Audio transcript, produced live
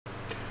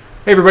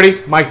Hey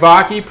everybody, Mike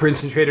Vacchi,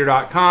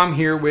 Princetontrader.com,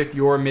 here with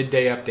your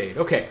midday update.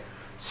 Okay,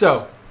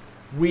 so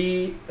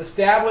we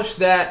established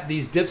that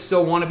these dips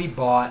still want to be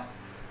bought.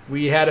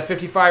 We had a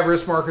 55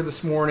 risk marker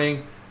this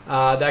morning.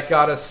 That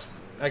got us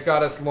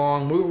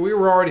long. We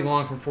were already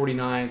long from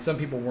 49. Some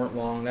people weren't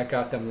long. That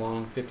got them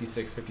long,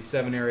 56,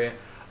 57 area,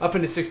 up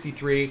into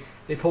 63.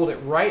 They pulled it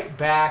right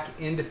back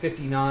into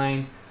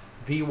 59.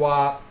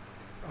 VWAP,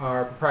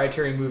 our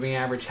proprietary moving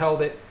average,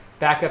 held it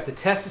back up to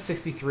test the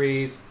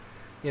 63s.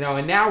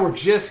 And now we're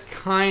just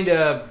kind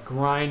of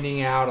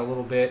grinding out a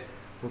little bit.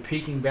 We're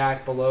peaking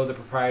back below the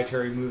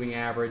proprietary moving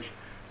average.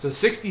 So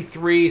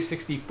 63,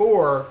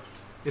 64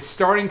 is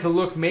starting to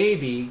look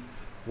maybe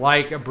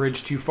like a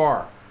bridge too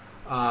far.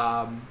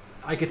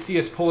 I could see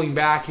us pulling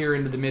back here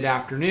into the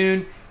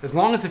mid-afternoon. As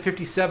long as the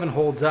 57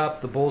 holds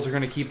up, the bulls are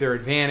going to keep their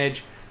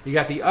advantage. You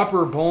got the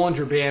upper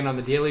Bollinger Band on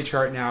the daily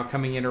chart now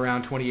coming in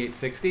around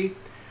 2860.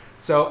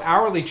 So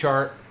hourly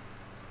chart,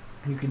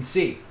 you can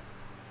see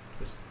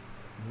just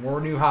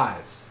more new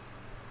highs.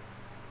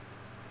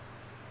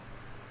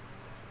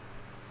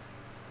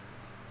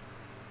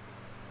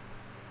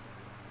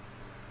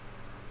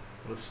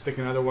 Let's stick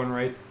another one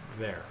right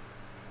there.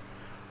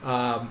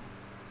 The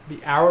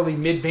hourly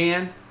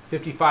mid-band,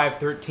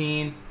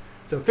 55.13.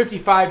 So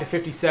 55 to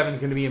 57 is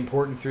going to be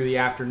important through the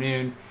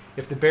afternoon.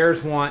 If the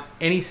bears want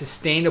any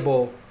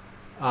sustainable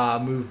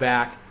move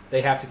back,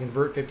 they have to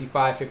convert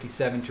 55,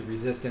 57 to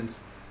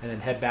resistance and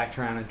then head back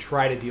around and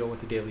try to deal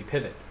with the daily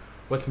pivot.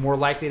 What's more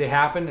likely to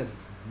happen is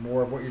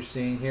more of what you're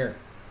seeing here.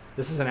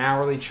 This is an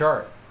hourly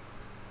chart.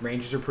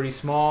 Ranges are pretty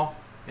small,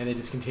 and they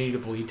just continue to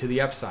bleed to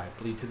the upside,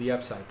 bleed to the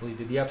upside, bleed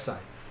to the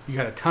upside. You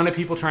got a ton of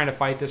people trying to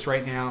fight this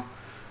right now.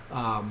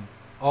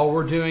 All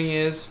we're doing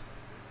is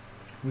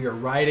we are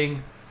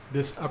riding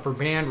this upper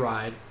band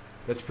ride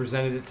that's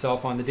presented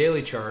itself on the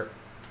daily chart.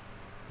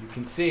 You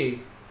can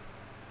see,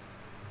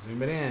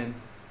 zoom it in,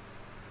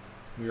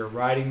 we are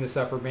riding this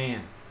upper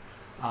band.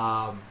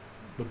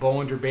 The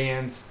Bollinger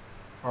Bands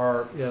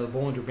are, the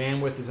Bollinger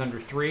Bandwidth is under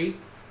 3.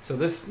 So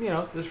this,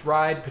 this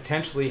ride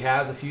potentially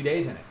has a few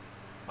days in it.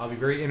 I'll be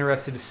very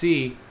interested to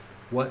see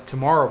what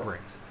tomorrow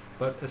brings.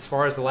 But as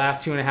far as the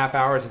last 2.5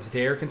 hours of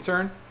today are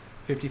concerned,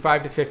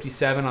 55 to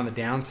 57 on the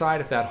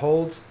downside. If that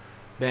holds,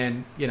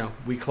 then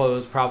we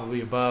close probably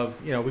above,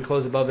 we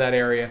close above that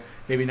area.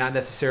 Maybe not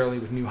necessarily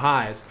with new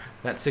highs.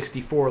 That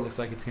 64 looks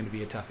like it's going to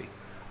be a toughie.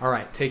 All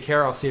right, take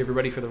care. I'll see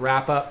everybody for the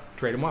wrap up.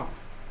 Trade them well.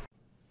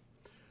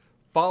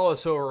 Follow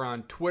us over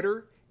on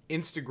Twitter,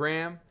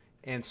 Instagram,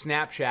 and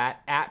Snapchat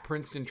at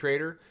Princeton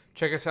Trader.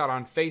 Check us out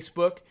on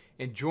Facebook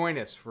and join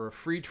us for a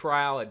free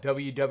trial at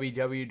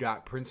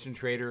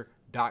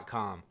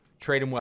www.princetontrader.com. Trade them well.